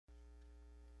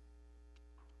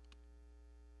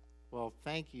Well,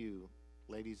 thank you,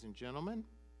 ladies and gentlemen.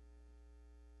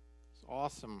 It's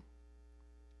awesome.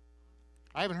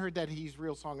 I haven't heard that He's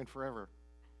Real song in forever.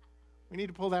 We need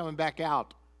to pull that one back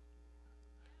out.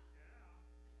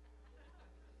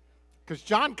 Because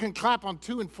John can clap on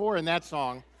 2 and 4 in that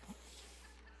song.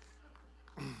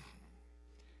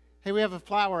 Hey, we have a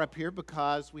flower up here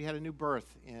because we had a new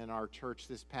birth in our church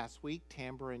this past week.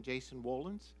 Tambra and Jason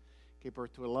Wollens gave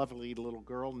birth to a lovely little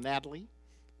girl, Natalie.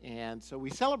 And so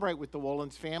we celebrate with the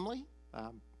Wollens family.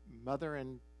 Mother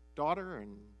and daughter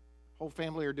and whole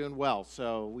family are doing well.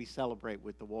 So we celebrate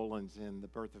with the Wollens in the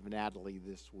birth of Natalie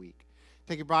this week.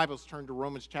 Take your Bibles, turn to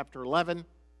Romans chapter 11.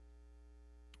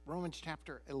 Romans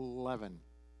chapter 11.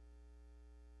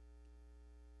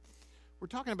 We're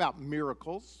talking about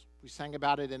miracles. We sang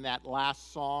about it in that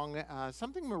last song.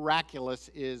 Something miraculous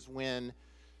is when,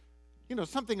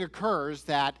 something occurs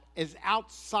that is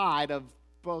outside of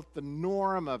both the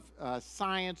norm of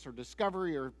science or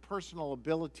discovery or personal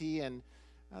ability. And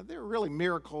there are really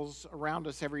miracles around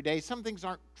us every day. Some things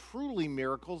aren't truly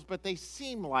miracles, but they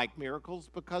seem like miracles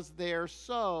because they're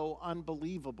so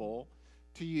unbelievable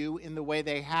to you in the way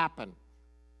they happen.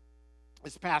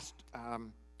 This past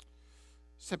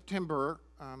September,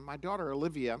 my daughter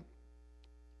Olivia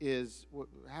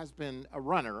has been a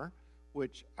runner,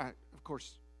 which, of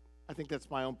course, I think that's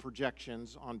my own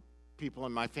projections on people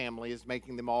in my family, is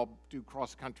making them all do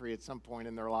cross country at some point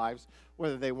in their lives,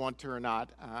 whether they want to or not.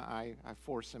 I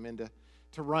force them into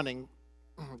running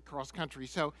cross country.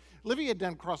 So Olivia had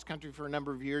done cross country for a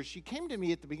number of years. She came to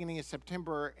me at the beginning of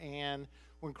September, and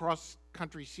when cross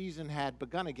country season had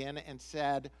begun again, and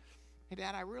said, "Hey,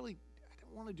 Dad, I don't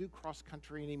want to do cross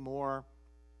country anymore."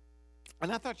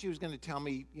 And I thought she was going to tell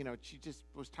me, she just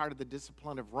was tired of the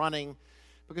discipline of running,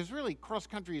 because really cross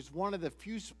country is one of the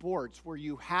few sports where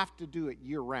you have to do it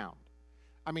year round.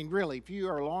 I mean, really, if you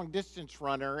are a long distance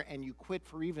runner and you quit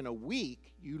for even a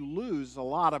week, you lose a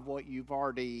lot of what you've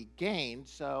already gained.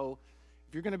 So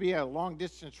if you're going to be a long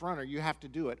distance runner, you have to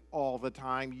do it all the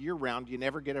time, year round. You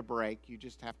never get a break. You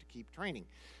just have to keep training.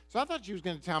 So I thought she was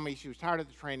going to tell me she was tired of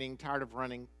the training, tired of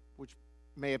running, which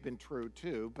may have been true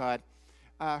too. But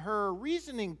her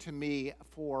reasoning to me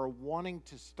for wanting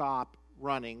to stop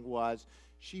running was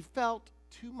she felt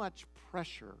too much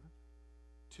pressure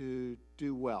to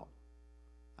do well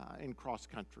in cross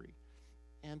country.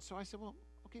 And so I said, well,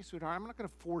 okay, sweetheart, I'm not going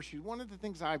to force you. One of the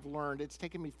things I've learned, it's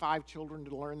taken me 5 children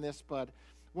to learn this, but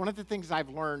one of the things I've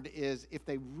learned is if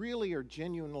they really are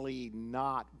genuinely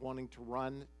not wanting to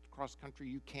run cross country,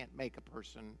 you can't make a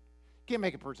person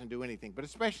do anything, but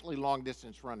especially long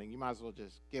distance running. You might as well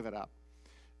just give it up.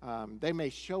 They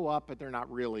may show up, but they're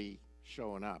not really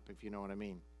showing up, if you know what I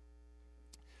mean.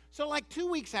 So like 2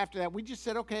 weeks after that, we just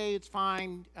said, okay, it's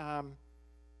fine.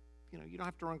 You don't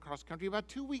have to run cross country. About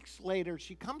 2 weeks later,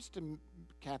 she comes to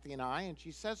Kathy and I, and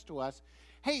she says to us,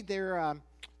 hey,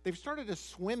 they've started a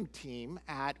swim team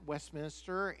at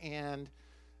Westminster, and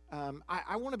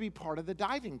I want to be part of the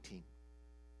diving team.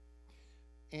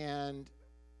 And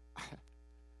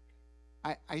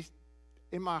I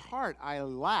in my heart, I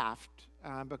laughed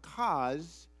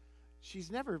because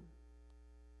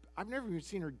I've never even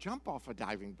seen her jump off a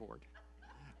diving board.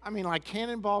 I mean, like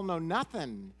cannonball, no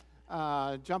nothing,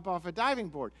 jump off a diving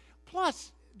board.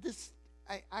 Plus,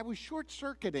 I was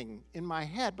short-circuiting in my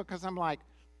head because I'm like,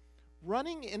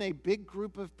 running in a big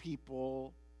group of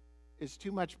people is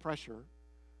too much pressure,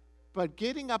 but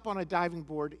getting up on a diving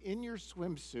board in your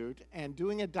swimsuit and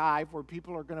doing a dive where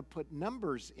people are going to put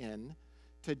numbers in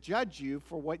to judge you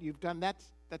for what you've done,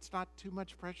 that's not too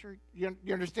much pressure? You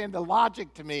understand? The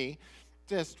logic to me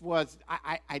just was,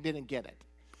 I didn't get it.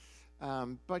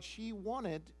 But she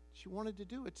wanted to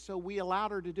do it, so we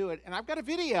allowed her to do it. And I've got a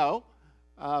video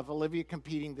of Olivia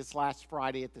competing this last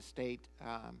Friday at the state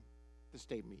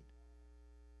meet.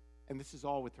 And this is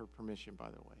all with her permission, by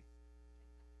the way.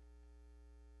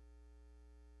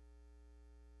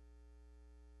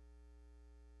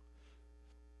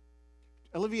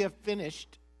 Olivia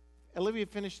finished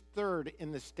third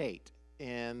in the state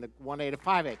in the 1A to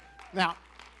 5A. Now,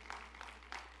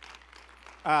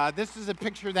 this is a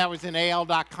picture that was in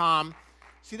AL.com.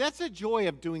 See, that's the joy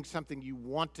of doing something you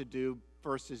want to do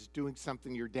versus doing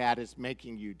something your dad is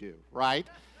making you do, right?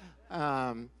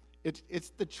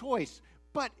 It's the choice.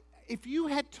 But if you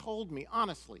had told me,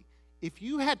 honestly,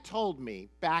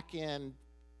 back in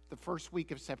the first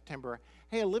week of September,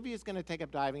 hey, Olivia's going to take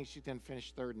up diving, she's going to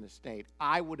finish third in the state,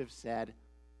 I would have said,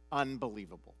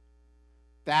 unbelievable.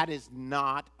 That is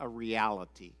not a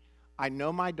reality. I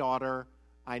know my daughter.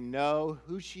 I know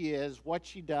who she is, what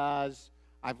she does.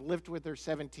 I've lived with her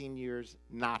 17 years,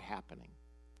 not happening.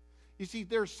 You see,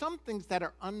 there are some things that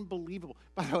are unbelievable.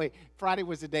 By the way, Friday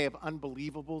was a day of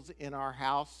unbelievables in our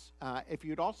house. If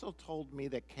you'd also told me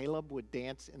that Caleb would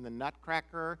dance in the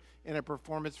Nutcracker in a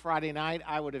performance Friday night,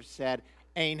 I would have said,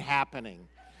 ain't happening.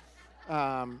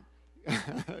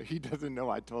 He doesn't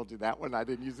know I told you that one. I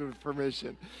didn't use it with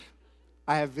permission.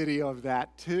 I have video of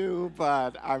that too,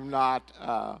 but I'm not.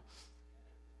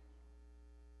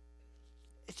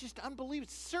 It's just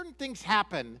unbelievable. Certain things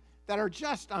happen that are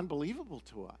just unbelievable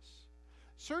to us.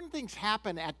 Certain things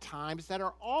happen at times that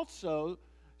are also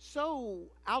so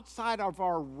outside of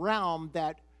our realm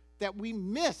that we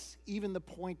miss even the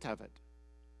point of it.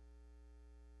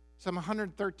 Some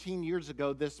 113 years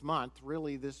ago this month,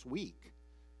 really this week,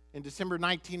 in December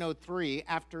 1903,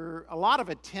 after a lot of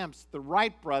attempts, the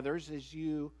Wright brothers, as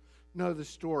you know the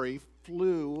story,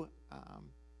 flew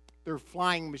their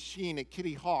flying machine at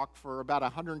Kitty Hawk for about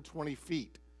 120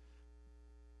 feet.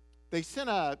 They sent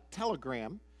a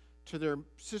telegram to their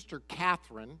sister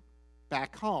Catherine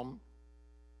back home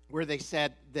where they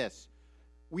said this: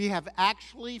 "We have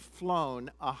actually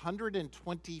flown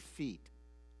 120 feet.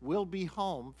 We'll be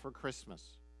home for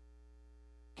Christmas."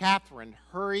 Catherine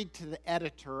hurried to the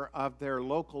editor of their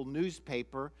local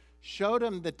newspaper, showed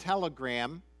him the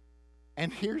telegram,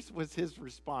 and here's was his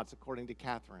response, according to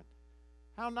Catherine: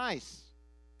 "How nice.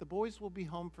 The boys will be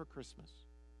home for Christmas."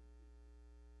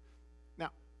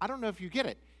 Now, I don't know if you get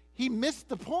it. He missed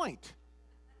the point.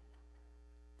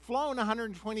 Flown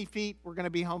 120 feet, we're going to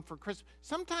be home for Christmas.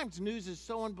 Sometimes news is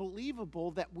so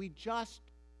unbelievable that we just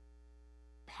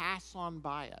pass on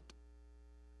by it,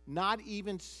 not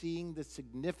even seeing the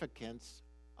significance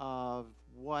of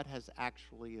what has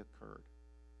actually occurred.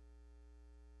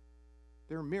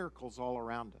 There are miracles all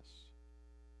around us.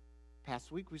 Past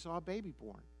week, we saw a baby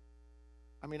born.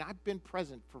 I mean, I've been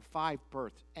present for 5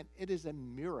 births, and it is a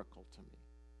miracle to me.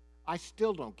 I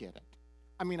still don't get it.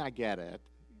 I mean, I get it.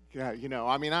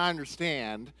 I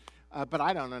understand, but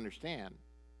I don't understand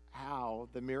how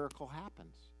the miracle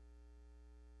happens.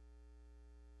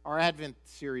 Our Advent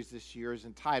series this year is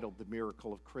entitled The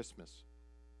Miracle of Christmas.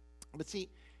 But see,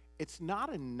 it's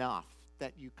not enough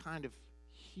that you kind of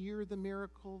hear the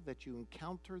miracle, that you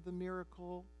encounter the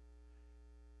miracle.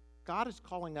 God is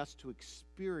calling us to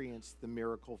experience the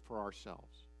miracle for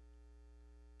ourselves,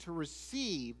 to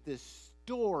receive this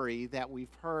story that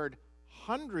we've heard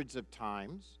hundreds of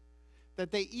times,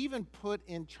 that they even put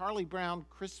in Charlie Brown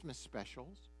Christmas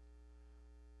specials.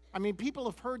 I mean, people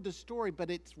have heard the story, but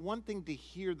it's one thing to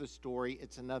hear the story,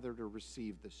 it's another to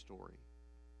receive the story.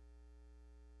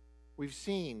 We've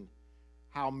seen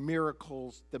how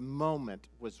miracles, the moment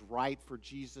was right for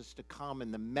Jesus to come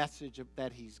and the message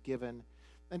that he's given.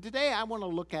 And today I want to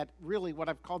look at really what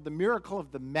I've called the miracle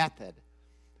of the method,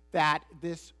 that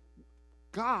this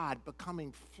God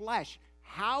becoming flesh,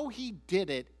 how he did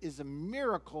it is a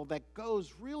miracle that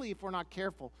goes really, if we're not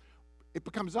careful, it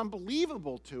becomes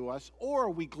unbelievable to us, or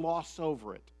we gloss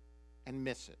over it and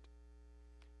miss it.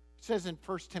 It says in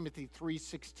 1 Timothy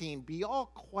 3:16,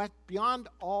 beyond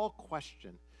all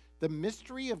question, the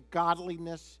mystery of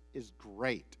godliness is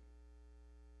great.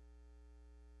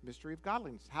 Mystery of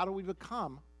godliness. How do we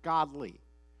become godly?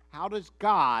 How does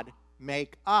God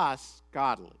make us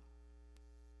godly?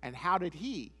 And how did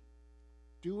he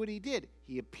do what he did?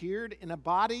 He appeared in a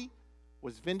body,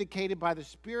 was vindicated by the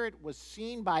Spirit, was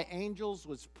seen by angels,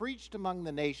 was preached among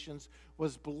the nations,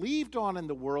 was believed on in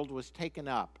the world, was taken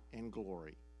up in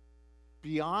glory.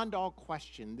 Beyond all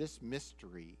question, this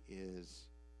mystery is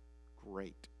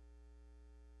great.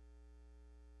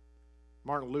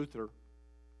 Martin Luther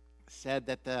said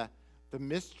that the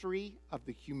mystery of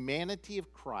the humanity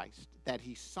of Christ, that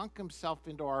he sunk himself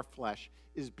into our flesh,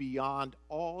 is beyond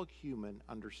all human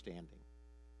understanding.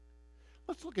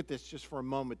 Let's look at this just for a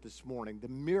moment this morning, the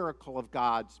miracle of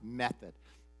God's method.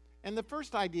 And the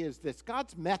first idea is this: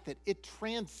 God's method, it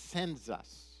transcends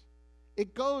us.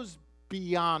 It goes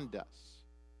beyond us.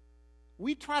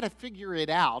 We try to figure it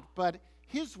out, but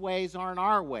his ways aren't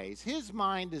our ways. His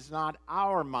mind is not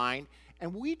our mind,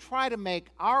 and we try to make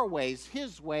our ways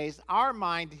his ways, our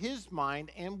mind his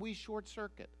mind, and we short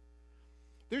circuit.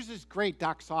 There's this great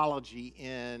doxology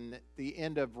in the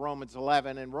end of Romans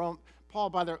 11, and Paul,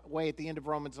 by the way, at the end of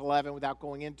Romans 11, without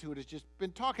going into it, has just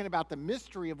been talking about the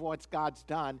mystery of what God's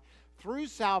done through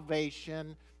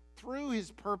salvation, through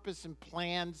his purpose and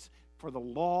plans for the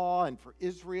law and for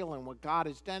Israel and what God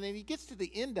has done. And he gets to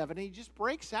the end of it, and he just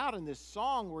breaks out in this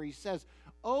song where he says,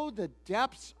 "Oh, the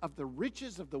depths of the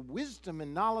riches of the wisdom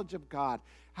and knowledge of God,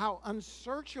 how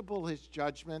unsearchable his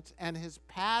judgments and his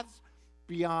paths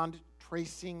beyond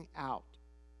tracing out."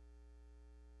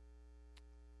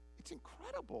 It's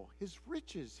incredible, his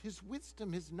riches, his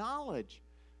wisdom, his knowledge.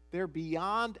 They're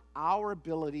beyond our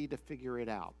ability to figure it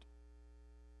out.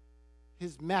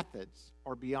 His methods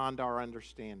are beyond our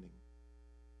understanding.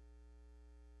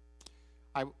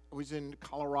 I was in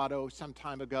Colorado some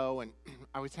time ago, and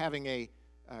I was having a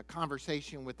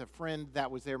conversation with a friend that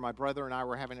was there. My brother and I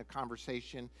were having a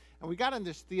conversation, and we got in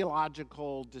this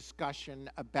theological discussion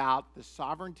about the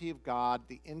sovereignty of God,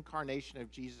 the incarnation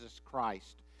of Jesus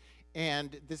Christ.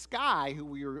 And this guy who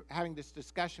we were having this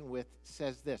discussion with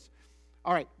says this: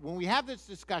 all right, when we have this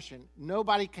discussion,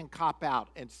 nobody can cop out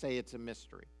and say it's a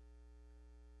mystery.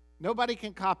 Nobody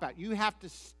can cop out. You have to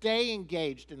stay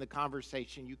engaged in the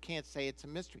conversation. You can't say it's a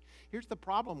mystery. Here's the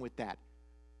problem with that.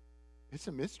 It's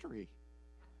a mystery.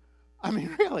 I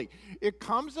mean, really, it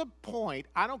comes a point,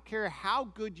 I don't care how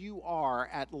good you are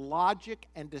at logic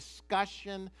and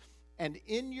discussion, and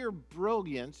in your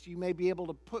brilliance, you may be able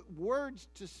to put words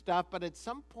to stuff, but at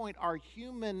some point, our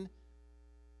human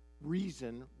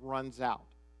reason runs out.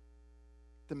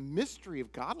 The mystery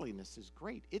of godliness is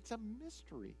great. It's a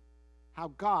mystery how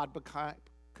God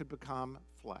could become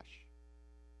flesh.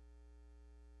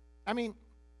 I mean,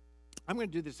 I'm going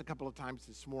to do this a couple of times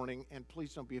this morning, and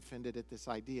please don't be offended at this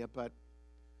idea, but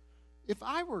if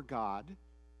I were God,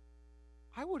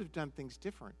 I would have done things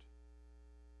different.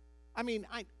 I mean,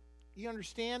 you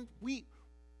understand? We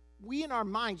in our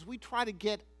minds, we try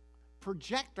to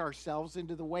project ourselves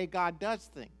into the way God does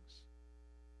things.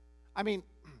 I mean,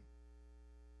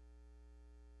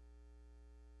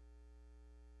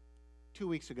 2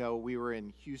 weeks ago, we were in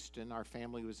Houston. Our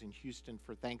family was in Houston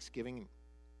for Thanksgiving.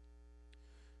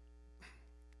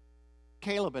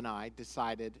 Caleb and I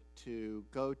decided to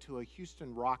go to a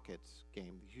Houston Rockets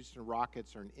game. The Houston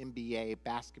Rockets are an NBA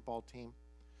basketball team.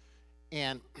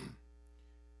 And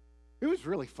it was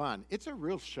really fun. It's a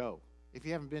real show. If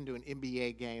you haven't been to an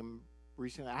NBA game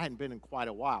recently, I hadn't been in quite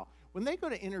a while. When they go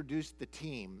to introduce the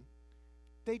team,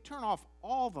 they turn off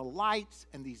all the lights,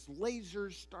 and these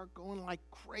lasers start going like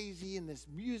crazy, and this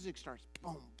music starts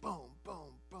boom, boom,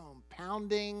 boom, boom,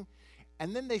 pounding.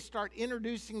 And then they start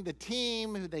introducing the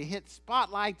team who they hit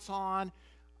spotlights on.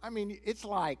 I mean, it's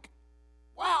like,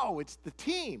 wow, it's the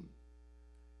team.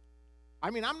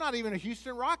 I mean, I'm not even a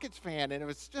Houston Rockets fan, and it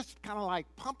was just kind of like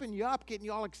pumping you up, getting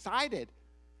you all excited.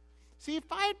 See, if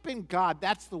I had been God,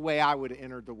 that's the way I would have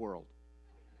entered the world.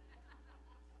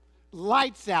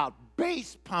 Lights out,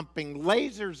 bass pumping,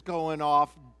 lasers going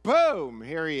off, boom,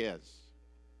 here he is.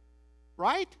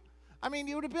 Right? I mean,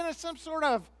 you would have been some sort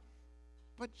of,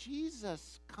 but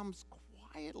Jesus comes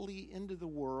quietly into the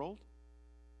world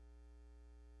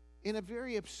in a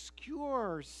very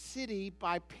obscure city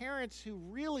by parents who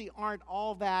really aren't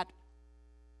all that.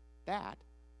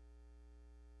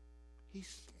 He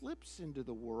slips into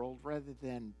the world rather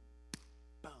than,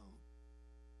 boom,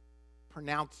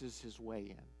 pronounces his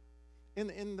way in.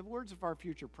 In the words of our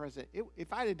future president,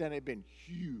 if I'd have done it, it'd been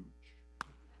huge.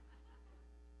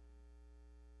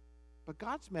 But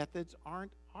God's methods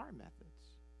aren't our methods.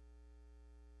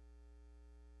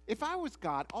 If I was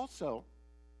God, also,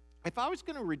 if I was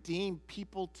going to redeem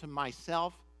people to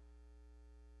myself,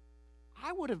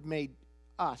 I would have made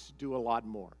us do a lot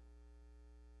more.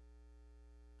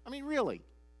 I mean, really,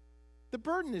 the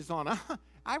burden is on us.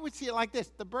 I would see it like this.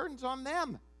 The burden's on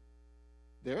them.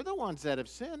 They're the ones that have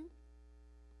sinned.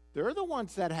 They're the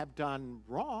ones that have done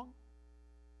wrong.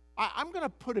 I'm going to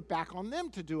put it back on them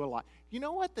to do a lot. You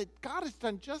know what? That God has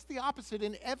done just the opposite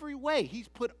in every way. He's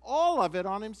put all of it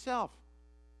on himself.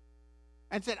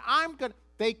 And said,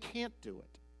 they can't do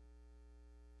it.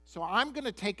 So I'm going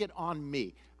to take it on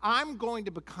me. I'm going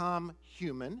to become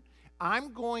human.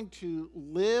 I'm going to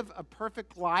live a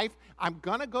perfect life. I'm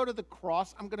going to go to the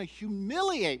cross. I'm going to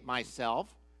humiliate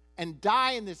myself and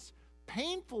die in this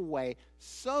painful way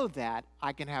so that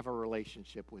I can have a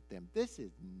relationship with them. This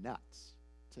is nuts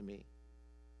to me.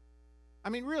 I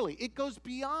mean, really, it goes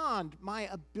beyond my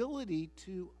ability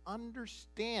to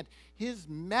understand. His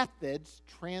methods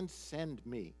transcend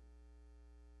me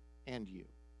and you.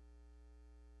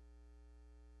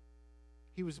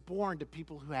 He was born to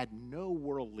people who had no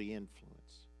worldly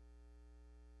influence,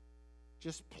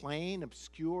 just plain,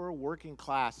 obscure, working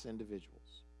class individuals.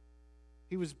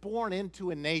 He was born into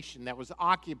a nation that was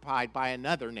occupied by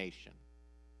another nation.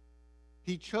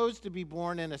 He chose to be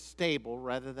born in a stable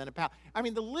rather than a palace. I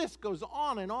mean, the list goes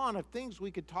on and on of things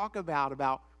we could talk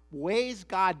about ways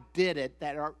God did it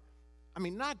that are, I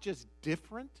mean, not just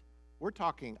different. We're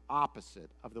talking opposite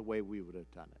of the way we would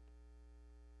have done it.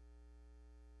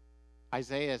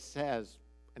 Isaiah says,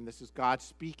 and this is God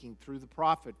speaking through the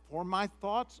prophet, "For my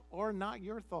thoughts are not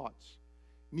your thoughts,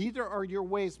 neither are your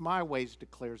ways my ways,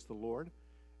 declares the Lord.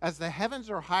 As the heavens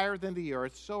are higher than the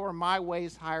earth, so are my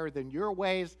ways higher than your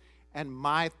ways, and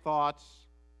my thoughts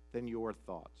than your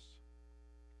thoughts.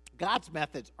 God's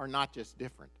methods are not just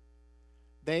different.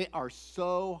 They are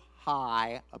so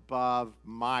high above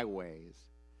my ways.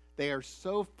 They are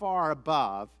so far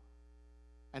above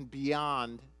and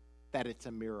beyond that it's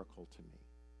a miracle to me.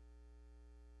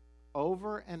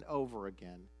 Over and over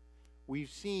again, we've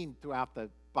seen throughout the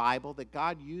Bible that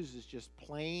God uses just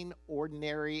plain,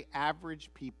 ordinary, average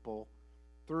people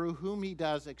through whom he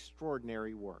does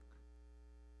extraordinary work.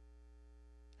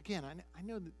 Again, I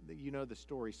know that you know the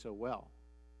story so well.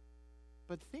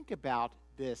 But think about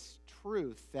this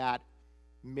truth that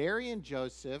Mary and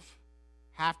Joseph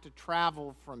have to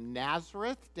travel from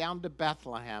Nazareth down to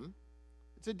Bethlehem.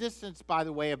 It's a distance, by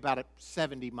the way, about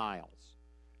 70 miles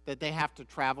that they have to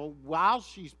travel while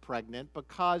she's pregnant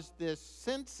because this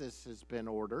census has been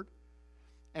ordered.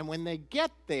 And when they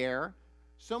get there,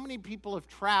 so many people have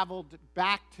traveled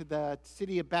back to the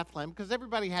city of Bethlehem because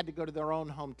everybody had to go to their own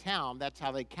hometown. That's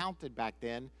how they counted back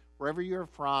then. Wherever you're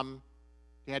from,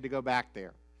 you had to go back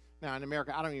there. Now, in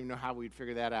America, I don't even know how we'd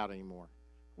figure that out anymore.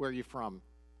 Where are you from?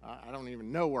 I don't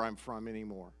even know where I'm from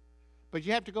anymore. But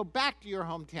you have to go back to your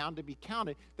hometown to be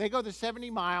counted. They go the 70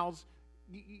 miles.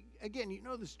 Again, you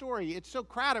know the story. It's so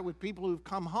crowded with people who've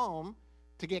come home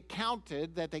to get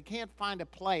counted that they can't find a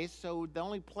place. So the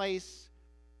only place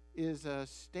is a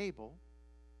stable.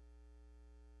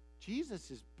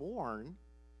 Jesus is born,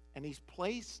 and he's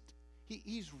placed,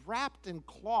 he's wrapped in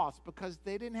cloths because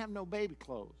they didn't have no baby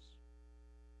clothes.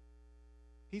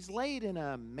 He's laid in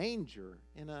a manger,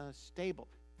 in a stable.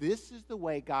 This is the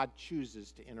way God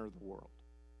chooses to enter the world.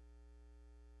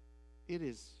 It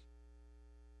is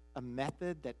a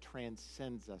method that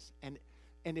transcends us.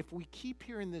 And if we keep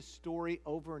hearing this story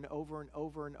over and over and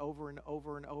over and over and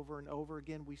over and over and over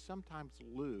again, we sometimes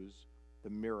lose the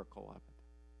miracle of it.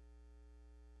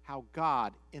 How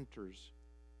God enters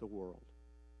the world.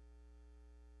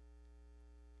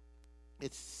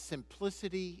 It's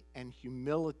simplicity and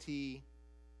humility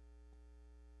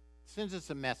sends us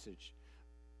a message.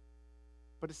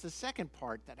 But it's the second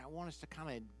part that I want us to kind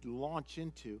of launch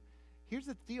into. Here's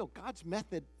the deal. God's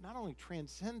method not only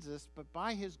transcends us, but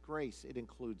by his grace, it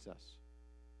includes us.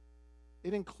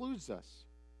 It includes us.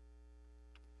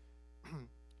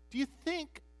 Do you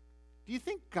think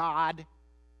God,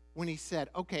 when he said,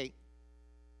 okay,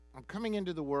 I'm coming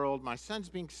into the world, my son's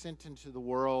being sent into the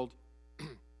world,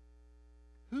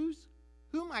 who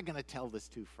am I going to tell this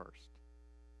to first?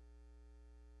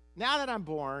 Now that I'm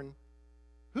born,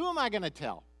 who am I going to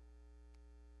tell?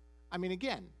 I mean,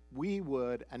 again, we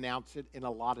would announce it in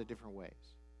a lot of different ways.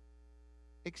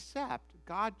 Except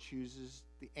God chooses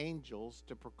the angels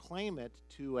to proclaim it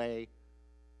to a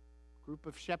group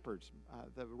of shepherds.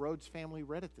 The Rhodes family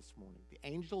read it this morning. The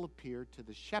angel appeared to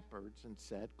the shepherds and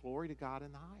said, "Glory to God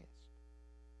in the highest."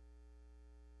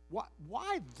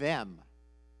 Why them?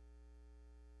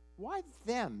 Why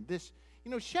them?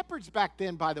 Shepherds back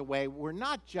then, by the way, were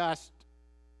not just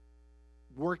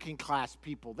working class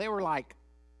people. They were like,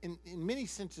 in many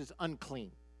senses,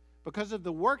 unclean. Because of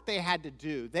the work they had to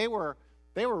do, they were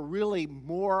really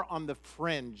more on the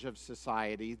fringe of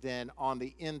society than on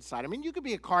the inside. I mean, you could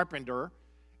be a carpenter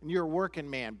and you're a working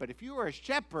man, but if you were a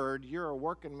shepherd, you're a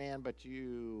working man, but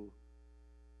you've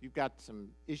got some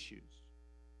issues,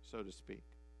 so to speak.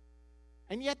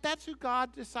 And yet that's who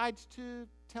God decides to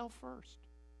tell first.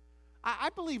 I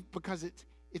believe because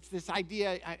it's this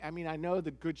idea, I mean, I know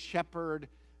the good shepherd,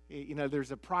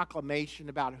 there's a proclamation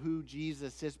about who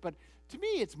Jesus is, but to me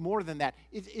it's more than that.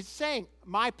 It's saying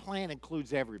my plan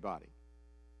includes everybody.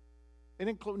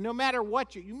 No matter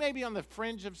what, you may be on the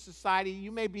fringe of society,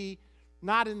 you may be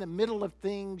not in the middle of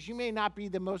things, you may not be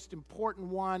the most important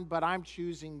one, but I'm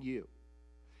choosing you.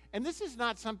 And this is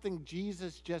not something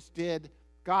Jesus just did,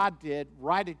 God did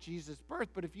right at Jesus' birth,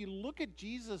 but if you look at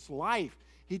Jesus' life,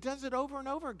 he does it over and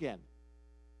over again.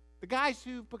 The guys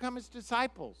who've become his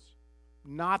disciples,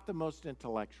 not the most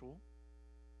intellectual,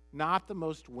 not the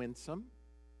most winsome,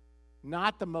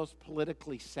 not the most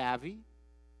politically savvy.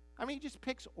 I mean, he just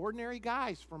picks ordinary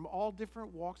guys from all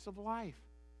different walks of life.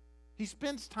 He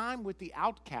spends time with the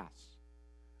outcasts.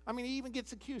 I mean, he even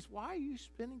gets accused. Why are you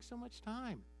spending so much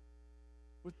time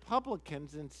with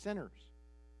publicans and sinners?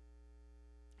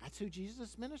 That's who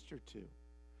Jesus ministered to.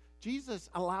 Jesus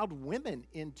allowed women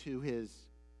into his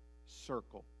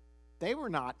circle. They were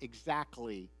not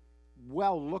exactly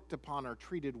well looked upon or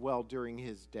treated well during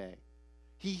his day.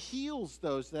 He heals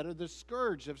those that are the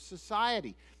scourge of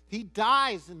society. He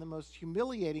dies in the most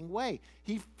humiliating way.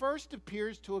 He first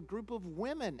appears to a group of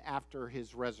women after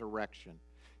his resurrection.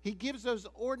 He gives those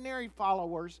ordinary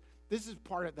followers, this is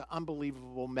part of the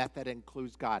unbelievable method that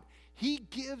includes God. He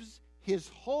gives his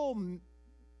whole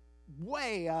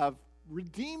way of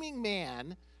redeeming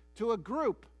man to a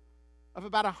group of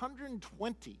about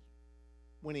 120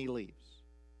 when he leaves.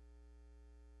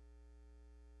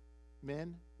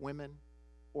 Men, women,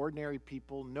 ordinary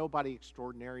people, nobody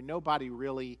extraordinary, nobody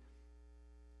really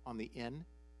on the in.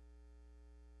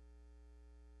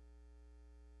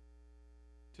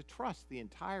 To trust the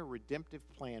entire redemptive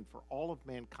plan for all of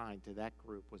mankind to that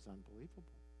group was unbelievable.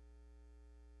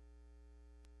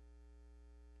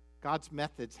 God's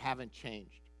methods haven't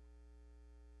changed.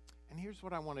 And here's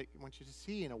what I want you to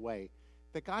see in a way,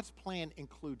 that God's plan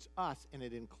includes us and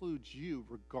it includes you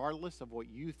regardless of what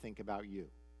you think about you.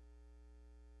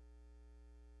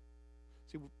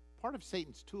 See, part of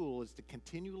Satan's tool is to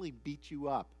continually beat you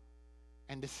up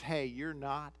and to say you're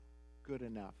not good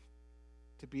enough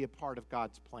to be a part of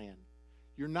God's plan.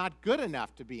 You're not good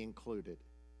enough to be included.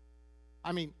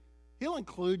 I mean, he'll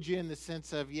include you in the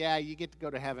sense of, yeah, you get to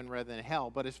go to heaven rather than hell,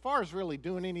 but as far as really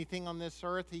doing anything on this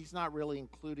earth, he's not really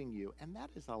including you. And that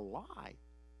is a lie.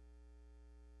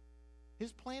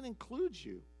 His plan includes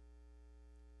you,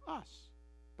 us,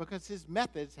 because his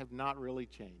methods have not really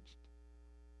changed.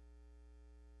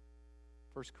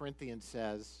 1 Corinthians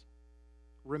says,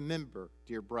 remember,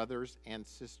 dear brothers and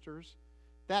sisters,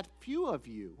 that few of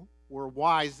you were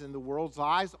wise in the world's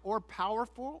eyes or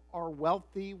powerful or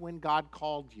wealthy when God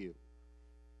called you.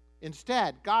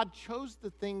 Instead, God chose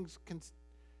things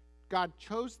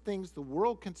the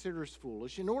world considers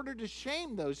foolish in order to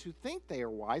shame those who think they are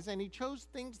wise, and he chose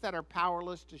things that are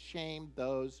powerless to shame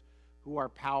those who are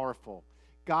powerful.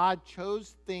 God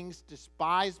chose things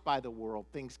despised by the world,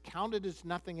 things counted as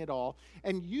nothing at all,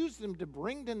 and used them to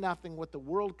bring to nothing what the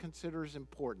world considers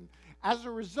important. As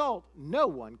a result, no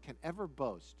one can ever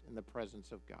boast in the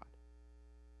presence of God.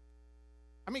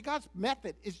 I mean, God's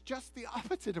method is just the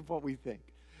opposite of what we think.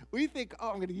 We think, oh,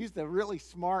 I'm going to use the really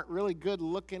smart, really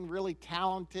good-looking, really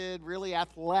talented, really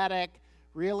athletic,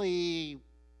 really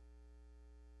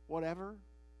whatever.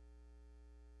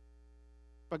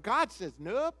 But God says,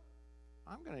 nope,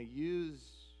 I'm going to use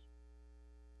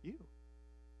you.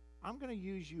 I'm going to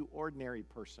use you, ordinary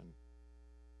person.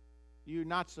 You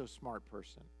not-so-smart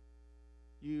person.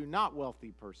 You not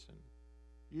wealthy person.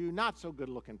 You not so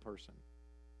good-looking person.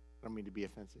 I don't mean to be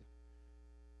offensive.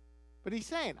 But he's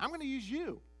saying, I'm going to use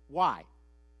you. Why?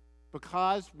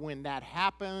 Because when that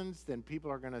happens, then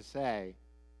people are going to say,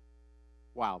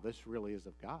 wow, this really is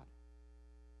of God.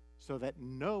 So that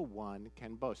no one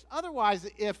can boast. Otherwise,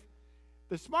 if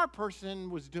the smart person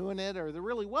was doing it, or the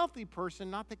really wealthy person,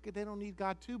 not that they don't need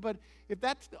God too, but if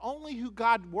that's only who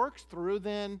God works through,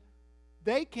 then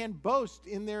they can boast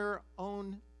in their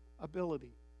own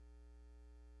ability.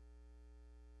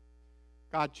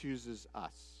 God chooses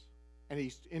us.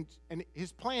 And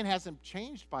his plan hasn't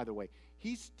changed, by the way.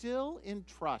 He still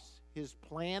entrusts his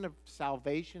plan of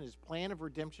salvation, his plan of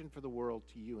redemption for the world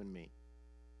to you and me.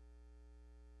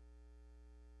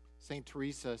 St.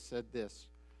 Teresa said this,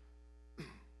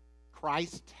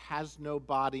 Christ has no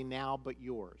body now but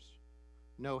yours.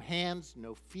 No hands,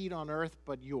 no feet on earth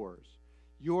but yours.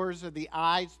 Yours are the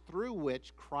eyes through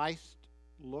which Christ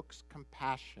looks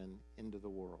compassion into the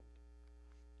world.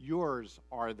 Yours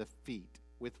are the feet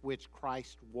with which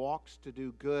Christ walks to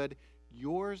do good.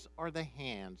 Yours are the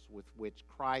hands with which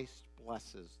Christ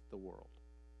blesses the world.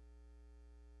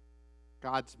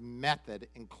 God's method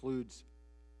includes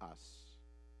us.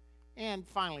 And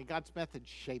finally, God's method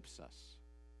shapes us.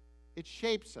 It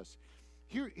shapes us.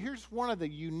 Here's one of the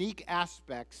unique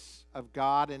aspects of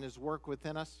God and his work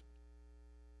within us.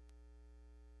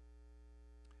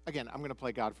 Again, I'm going to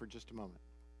play God for just a moment.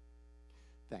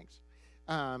 Thanks.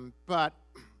 But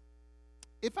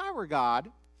if I were God,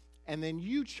 and then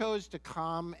you chose to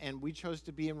come and we chose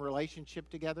to be in relationship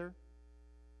together,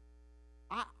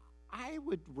 I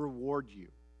would reward you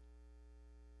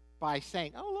by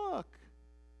saying, oh, look,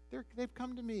 they've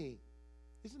come to me.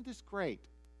 Isn't this great?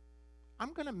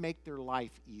 I'm going to make their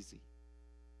life easy.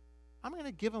 I'm going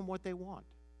to give them what they want.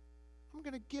 I'm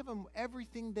going to give them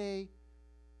everything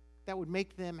that would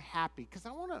make them happy. Because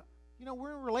I want to,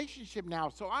 we're in a relationship now,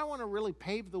 so I want to really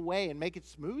pave the way and make it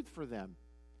smooth for them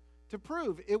to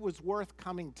prove it was worth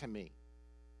coming to me.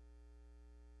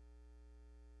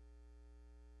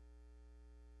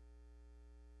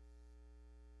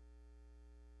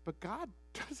 But God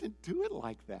doesn't do it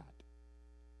like that.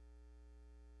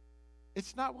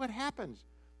 It's not what happens.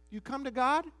 You come to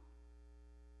God,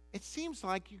 it seems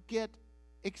like you get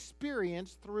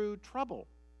experience through trouble,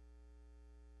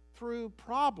 through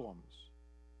problems,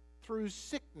 through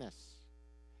sickness.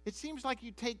 It seems like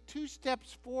you take 2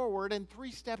 steps forward and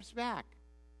 3 steps back.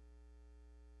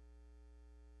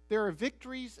 There are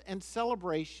victories and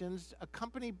celebrations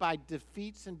accompanied by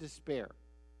defeats and despair.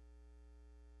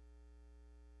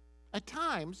 At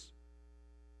times,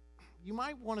 you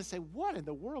might want to say, what in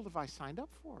the world have I signed up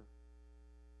for?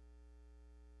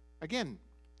 Again,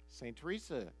 St.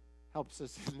 Teresa helps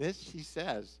us in this. She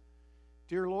says,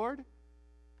 "Dear Lord,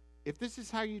 if this is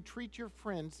how you treat your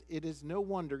friends, it is no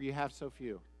wonder you have so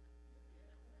few."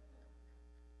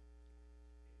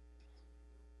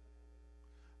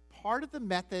 Part of the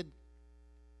method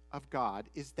of God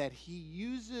is that he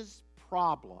uses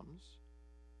problems,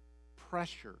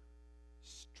 pressure,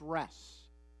 stress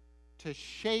to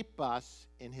shape us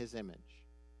in his image,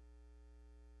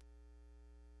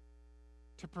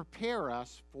 to prepare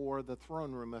us for the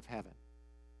throne room of heaven.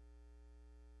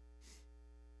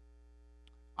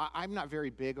 I'm not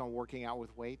very big on working out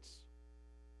with weights.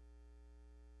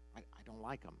 I don't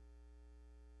like them.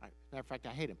 As a matter of fact,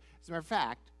 I hate them. As a matter of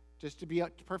fact, just to be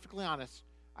perfectly honest,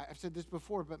 I've said this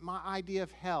before, but my idea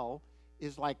of hell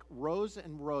is like rows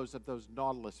and rows of those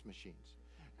Nautilus machines.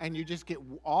 And you just get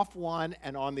off one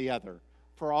and on the other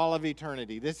for all of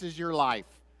eternity. This is your life.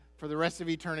 For the rest of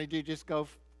eternity, you just go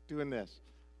doing this.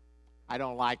 I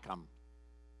don't like them.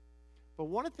 But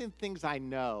one of the things I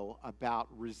know about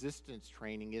resistance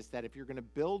training is that if you're going to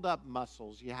build up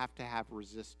muscles, you have to have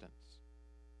resistance.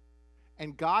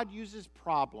 And God uses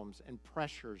problems and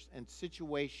pressures and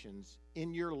situations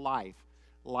in your life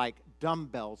like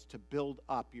dumbbells to build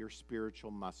up your spiritual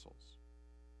muscles.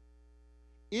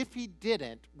 If he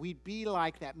didn't, we'd be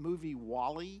like that movie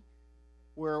WALL-E,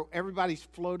 where everybody's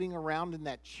floating around in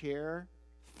that chair,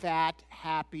 fat,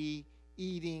 happy,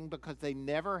 eating, because they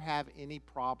never have any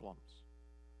problems.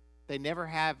 They never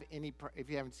have any, if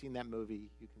you haven't seen that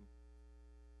movie, you can,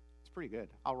 it's pretty good.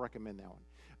 I'll recommend that one.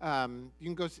 You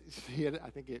can go see it. I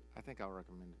think I'll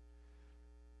recommend it.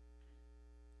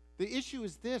 The issue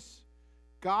is this: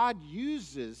 God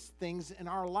uses things in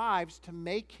our lives to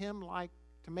make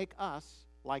us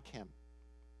like him.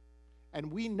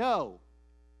 And we know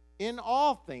in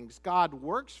all things God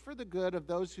works for the good of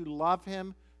those who love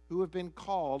him, who have been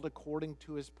called according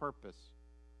to his purpose.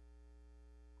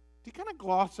 Do you kind of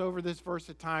gloss over this verse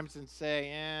at times and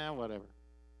say, whatever?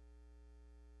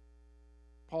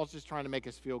 Paul's just trying to make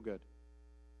us feel good,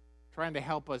 trying to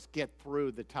help us get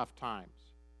through the tough times.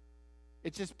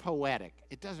 It's just poetic.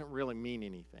 It doesn't really mean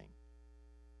anything.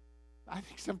 I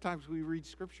think sometimes we read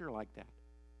scripture like that.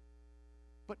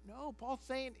 But no, Paul's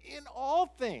saying in all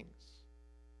things,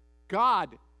 God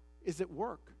is at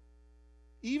work.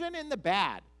 Even in the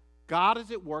bad, God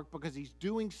is at work because he's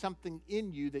doing something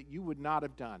in you that you would not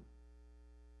have done.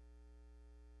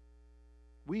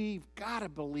 We've got to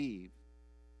believe,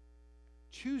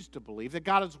 choose to believe, that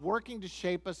God is working to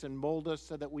shape us and mold us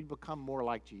so that we become more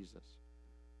like Jesus.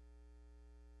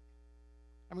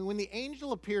 I mean, when the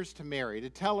angel appears to Mary to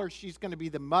tell her she's going to be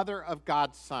the mother of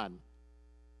God's son,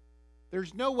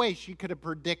 there's no way she could have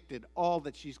predicted all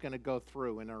that she's going to go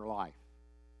through in her life.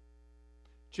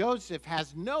 Joseph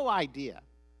has no idea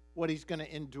what he's going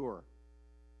to endure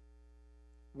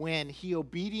when he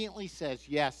obediently says,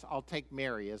 yes, I'll take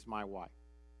Mary as my wife.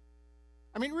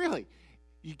 I mean, really,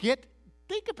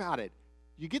 think about it.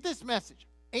 You get this message.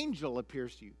 Angel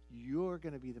appears to you. You're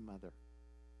going to be the mother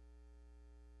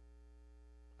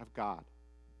of God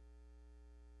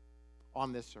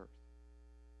on this earth.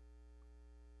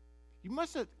 You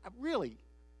must have, really,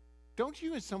 don't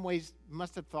you in some ways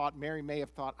must have thought, Mary may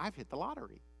have thought, I've hit the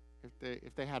lottery,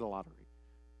 if they had a lottery.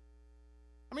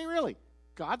 I mean, really,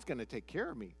 God's going to take care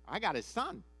of me. I got his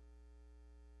son.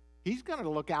 He's going to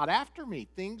look out after me.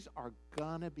 Things are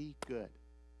going to be good.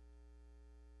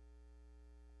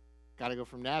 Got to go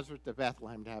from Nazareth to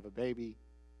Bethlehem to have a baby.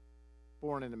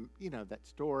 Born in, that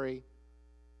story.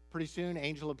 Pretty soon,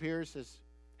 angel appears, says,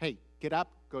 hey, get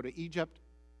up, go to Egypt.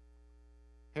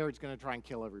 Herod's going to try and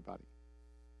kill everybody.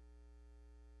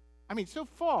 I mean, so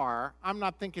far, I'm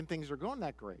not thinking things are going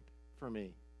that great for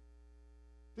me.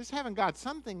 This haven't got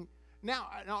something. Now,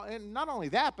 and not only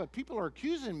that, but people are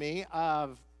accusing me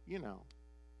of,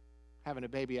 having a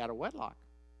baby out of wedlock.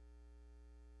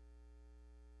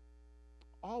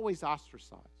 Always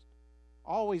ostracized.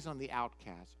 Always on the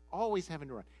outcast. Always having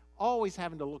to run. Always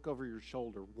having to look over your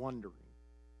shoulder, wondering.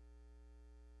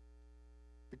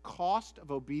 The cost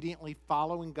of obediently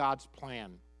following God's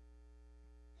plan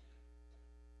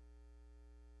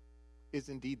is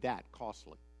indeed that,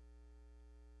 costly.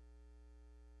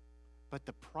 But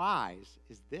the prize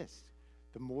is this.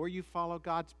 The more you follow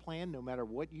God's plan, no matter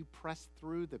what you press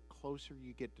through, the closer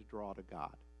you get to draw to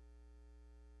God.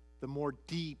 The more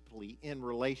deeply in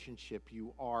relationship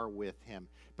you are with him.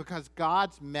 Because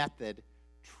God's method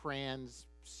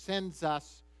transcends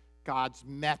us God's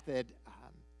method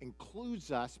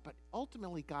includes us, but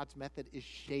ultimately God's method is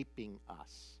shaping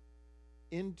us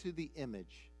into the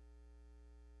image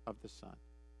of the Son.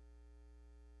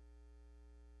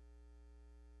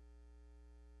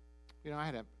 You know, I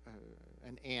had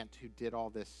an aunt who did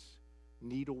all this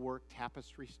needlework,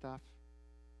 tapestry stuff.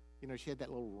 You know, she had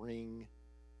that little ring,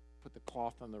 put the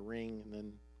cloth on the ring, and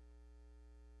then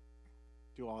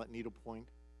do all that needlepoint.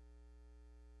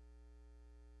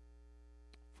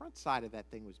 Front side of that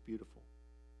thing was beautiful.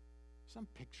 Some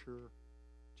picture,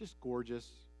 just gorgeous.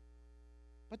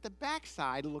 But the back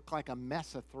side looked like a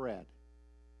mess of thread.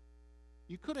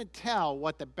 You couldn't tell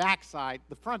what the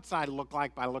front side looked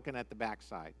like by looking at the back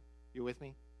side. You with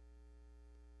me?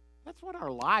 That's what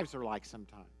our lives are like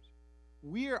sometimes.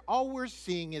 All we're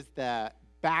seeing is the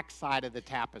back side of the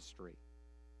tapestry.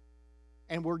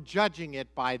 And we're judging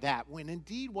it by that, when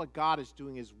indeed what God is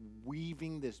doing is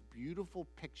weaving this beautiful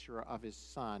picture of his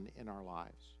Son in our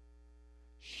lives,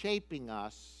 shaping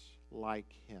us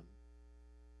like him.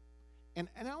 And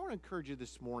I want to encourage you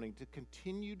this morning to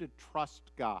continue to trust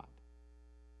God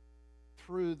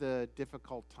through the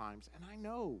difficult times. And I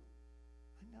know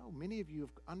many of you have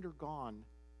undergone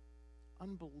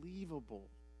unbelievable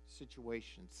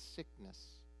situations, sickness,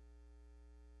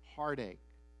 heartache,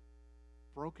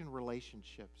 broken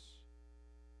relationships,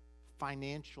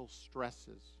 financial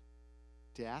stresses,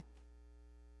 death.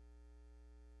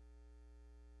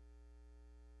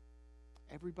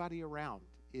 Everybody around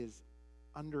is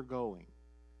undergoing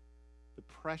the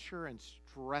pressure and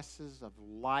stresses of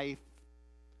life.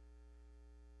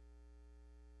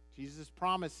 Jesus'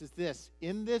 promise is this: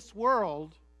 in this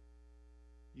world,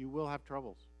 you will have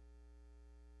troubles.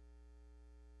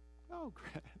 Oh,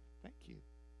 thank you.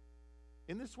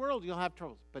 In this world, you'll have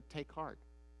troubles, but take heart,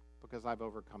 because I've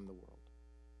overcome the world.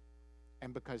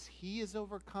 And because he is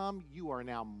overcome, you are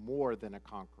now more than a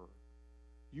conqueror.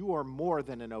 You are more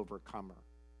than an overcomer.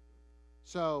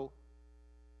 So,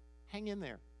 hang in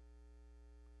there.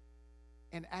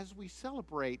 And as we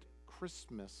celebrate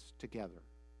Christmas together,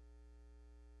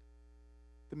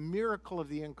 the miracle of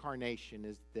the incarnation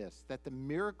is this: that the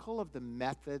miracle of the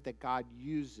method that God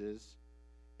uses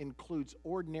includes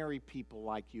ordinary people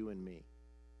like you and me.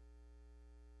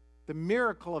 The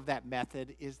miracle of that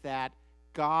method is that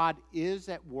God is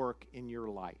at work in your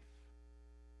life.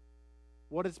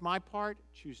 What is my part?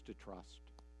 Choose to trust.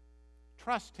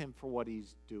 Trust him for what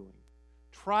he's doing.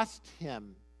 Trust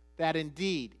him that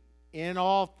indeed, in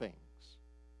all things,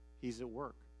 he's at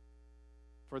work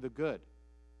for the good.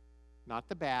 Not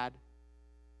the bad,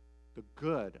 the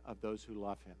good of those who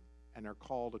love him and are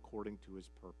called according to his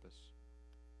purpose.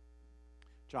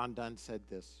 John Donne said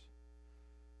this: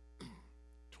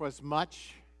 "'Twas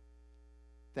much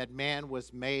that man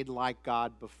was made like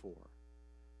God before,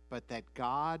 but that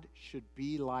God should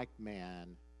be like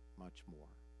man much more."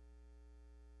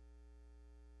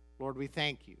 Lord, we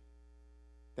thank you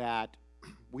that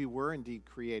we were indeed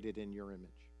created in your image.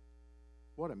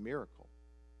 What a miracle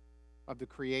of the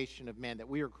creation of man, that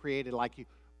we are created like you,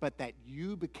 but that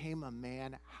you became a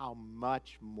man, how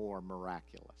much more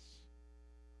miraculous.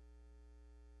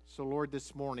 So, Lord,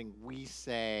 this morning we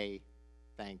say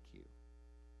thank you.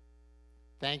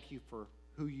 Thank you for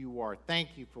who you are.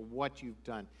 Thank you for what you've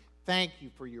done. Thank you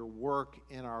for your work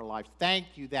in our lives. Thank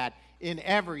you that in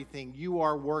everything you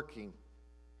are working.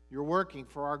 You're working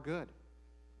for our good.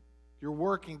 You're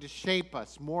working to shape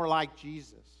us more like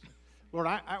Jesus. Lord,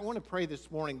 I want to pray this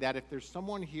morning that if there's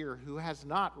someone here who has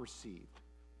not received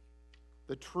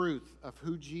the truth of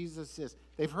who Jesus is,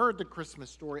 they've heard the Christmas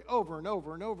story over and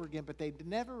over and over again, but they've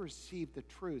never received the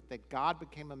truth that God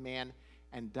became a man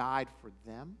and died for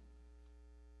them,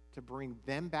 to bring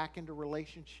them back into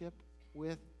relationship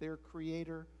with their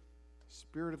Creator.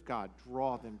 Spirit of God,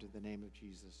 draw them to the name of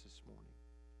Jesus this morning.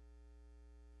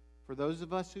 For those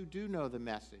of us who do know the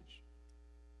message,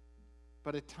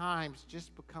 but at times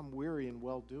just become weary in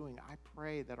well-doing, I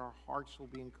pray that our hearts will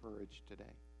be encouraged today.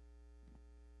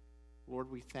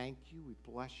 Lord, we thank you, we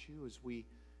bless you as we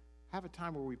have a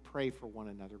time where we pray for one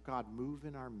another. God, move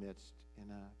in our midst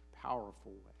in a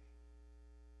powerful way.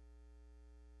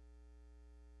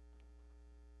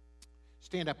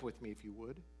 Stand up with me if you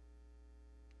would.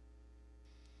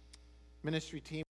 Ministry team.